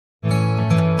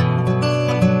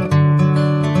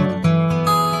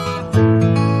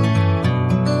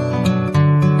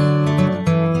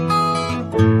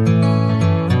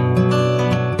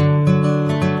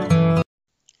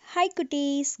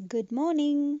Good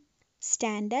morning.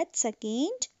 Standard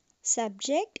second.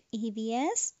 Subject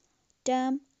EVS.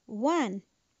 Term 1.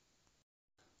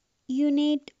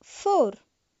 Unit 4.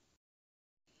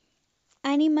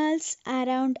 Animals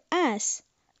around us.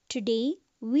 Today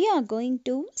we are going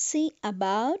to see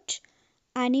about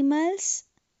animals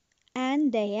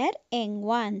and their young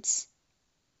ones.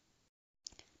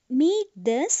 Meet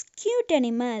this cute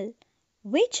animal.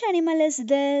 Which animal is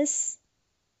this?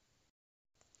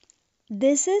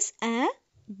 This is a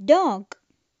dog.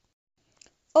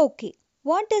 Okay,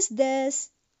 what is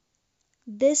this?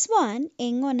 This one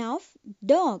young one of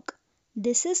dog.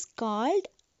 This is called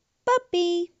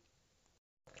puppy.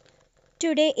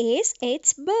 Today is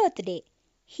its birthday.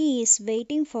 He is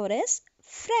waiting for his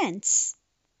friends.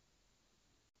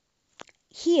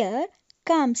 Here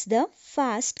comes the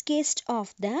first guest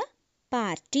of the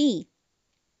party.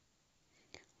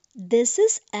 This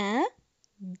is a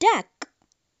duck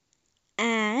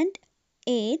and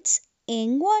its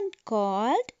young one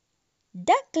called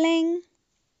duckling.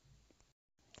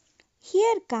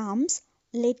 Here comes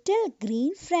little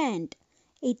green friend.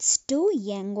 Its two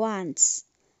young ones.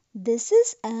 This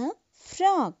is a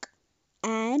frog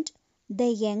and the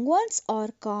young ones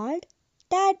are called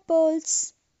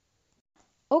tadpoles.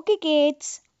 Okay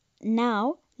kids,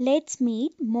 now let's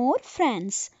meet more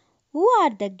friends. Who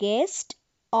are the guests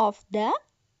of the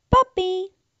puppy?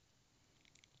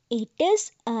 It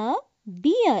is a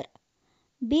bear.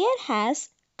 Bear has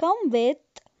come with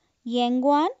young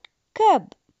one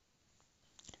cub.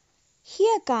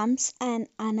 Here comes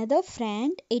another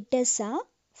friend. It is a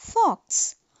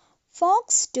fox.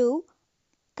 Fox too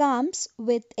comes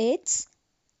with its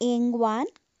young one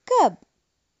cub.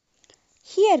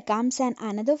 Here comes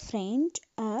another friend,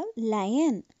 a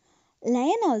lion.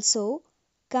 Lion also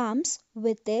comes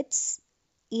with its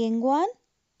young one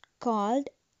called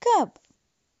cub.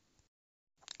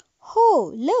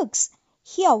 Oh, looks!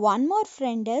 Here one more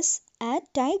friend is a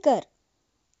tiger.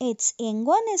 Its young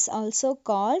one is also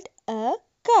called a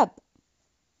cub.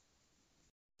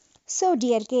 So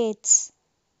dear kids,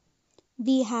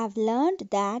 we have learned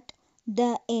that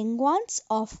the young ones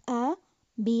of a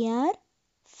bear,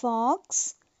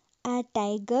 fox, a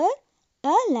tiger,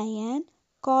 a lion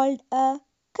called a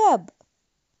cub.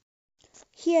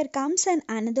 Here comes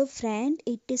another friend.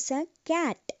 It is a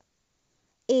cat.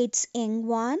 Its young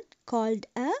one called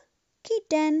a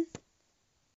kitten.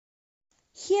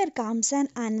 Here comes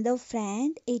another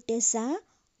friend. It is a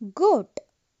goat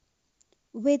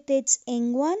with its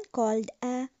young one called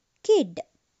a kid.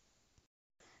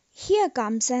 Here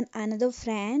comes another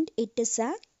friend. It is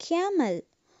a camel.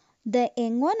 The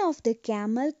young one of the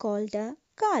camel called a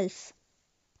calf.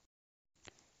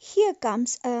 Here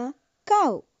comes a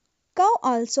cow. Cow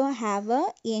also have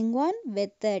a young one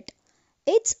with it.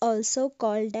 It's also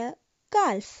called a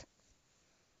calf.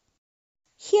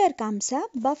 Here comes a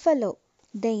buffalo.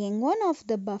 The young one of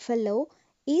the buffalo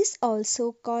is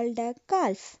also called a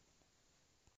calf.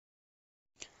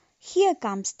 Here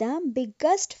comes the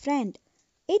biggest friend.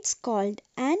 It's called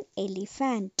an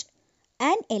elephant.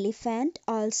 An elephant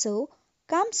also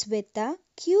comes with a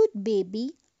cute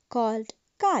baby called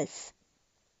calf.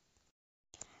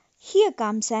 Here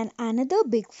comes another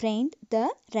big friend,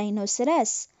 the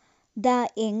rhinoceros. The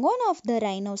young one of the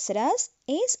rhinoceros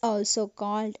is also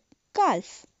called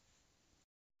calf.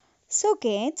 So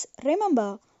kids,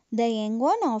 remember the young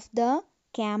one of the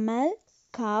camel,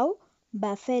 cow,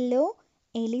 buffalo,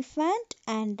 elephant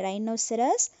and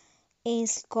rhinoceros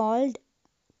is called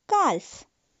calf.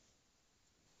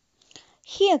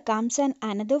 Here comes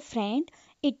another friend.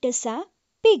 It is a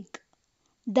pig.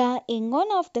 The young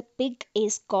one of the pig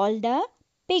is called a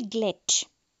piglet.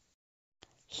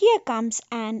 Here comes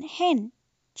an hen,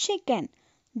 chicken.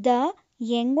 The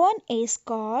young one is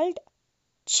called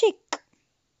chick.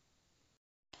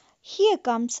 Here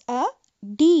comes a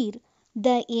deer.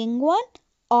 The young one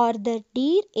or the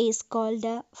deer is called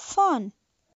a fawn.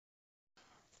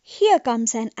 Here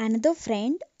comes another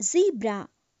friend, zebra,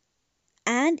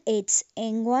 and its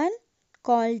young one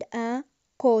called a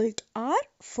colt or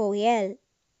foal.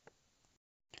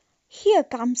 Here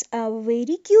comes a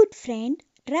very cute friend,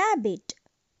 rabbit.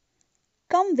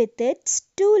 Come with its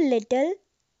two little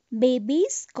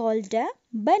babies called a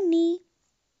bunny.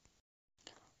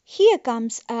 Here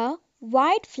comes a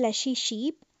white fleshy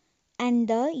sheep and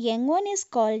the young one is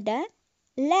called a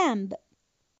lamb.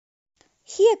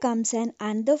 Here comes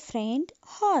another friend,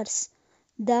 horse.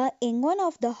 The young one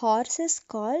of the horse is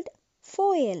called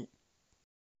foal.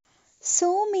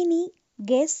 So many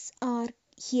guests are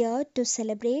here to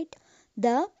celebrate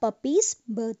the puppy's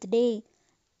birthday,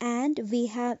 and we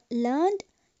have learned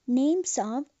names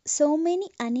of so many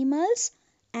animals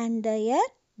and their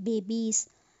babies.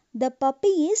 The puppy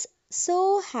is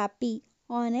so happy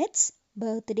on its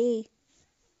birthday.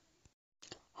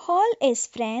 All its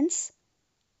friends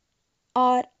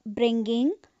are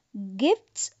bringing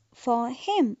gifts for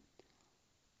him.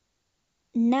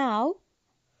 Now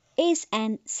is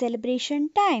an celebration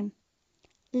time.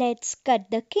 Let's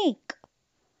cut the cake.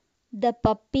 The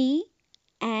puppy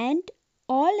and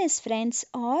all his friends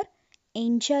are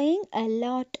enjoying a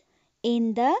lot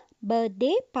in the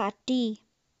birthday party.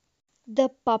 The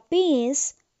puppy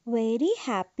is very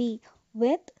happy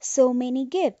with so many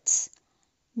gifts.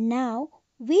 Now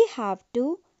we have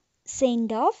to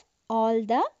send off all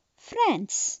the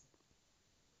friends.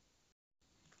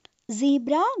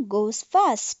 Zebra goes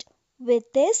first with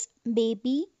his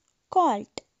baby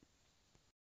colt.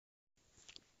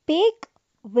 Pig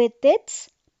with its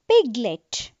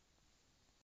piglet.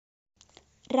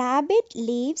 Rabbit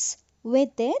leaves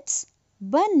with its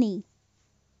bunny.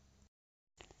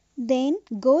 Then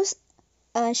goes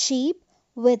a sheep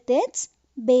with its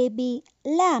baby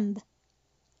lamb.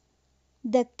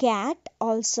 The cat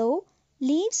also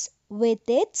leaves with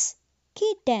its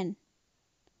kitten.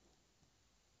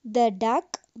 The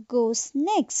duck goes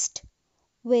next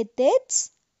with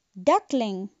its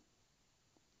duckling.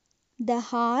 The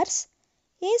horse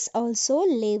is also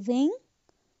leaving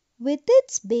with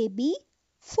its baby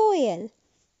foal.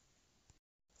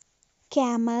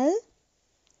 Camel,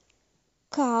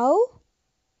 cow,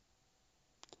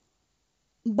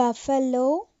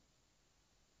 buffalo,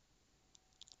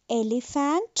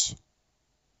 elephant,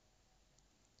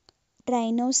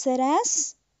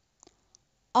 rhinoceros,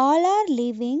 all are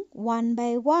leaving one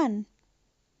by one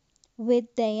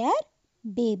with their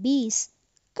babies,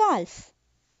 calf.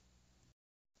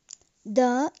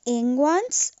 The young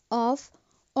ones of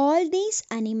all these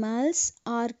animals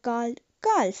are called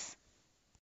calf.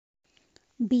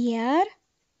 Bear,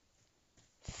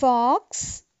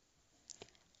 fox,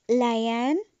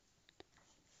 lion,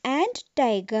 and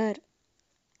tiger.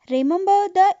 Remember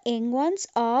the young ones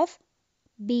of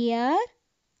bear,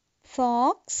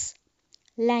 fox,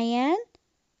 lion,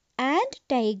 and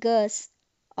tigers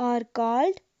are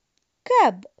called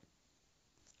cub.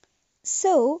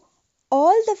 So,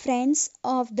 all the friends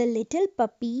of the little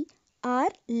puppy are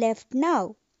left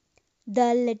now.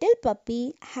 The little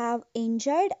puppy have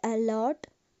enjoyed a lot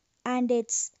and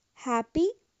it's happy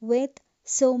with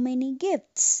so many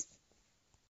gifts.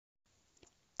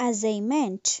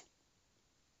 Assignment.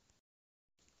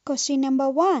 Question number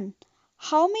 1.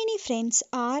 How many friends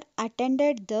are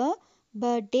attended the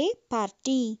birthday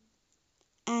party?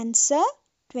 Answer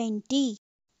 20.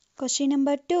 Question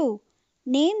number 2.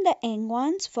 Name the young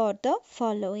ones for the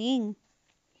following: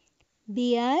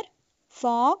 bear,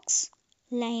 fox,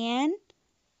 lion,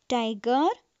 tiger,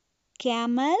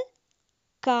 camel,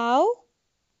 cow,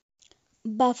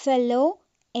 buffalo,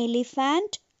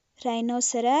 elephant,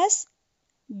 rhinoceros,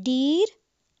 deer,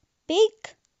 pig,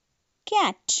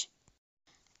 cat.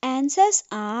 Answers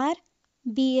are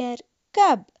bear,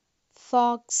 cub,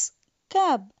 fox,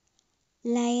 cub,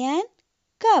 lion,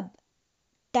 cub,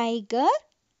 tiger,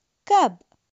 cub,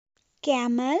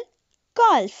 camel,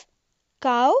 calf,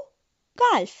 cow,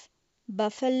 calf,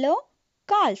 buffalo,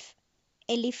 calf,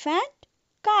 elephant,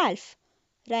 calf,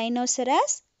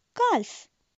 rhinoceros, calf,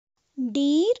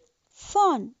 deer,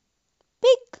 fawn,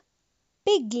 pig,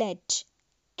 piglet,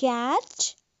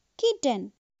 cat,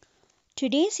 kitten.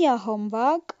 Today's your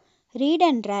homework. Read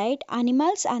and write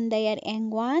animals and their young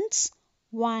ones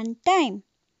one time.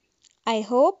 I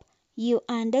hope you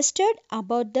understood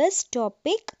about this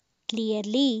topic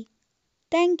clearly.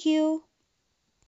 Thank you.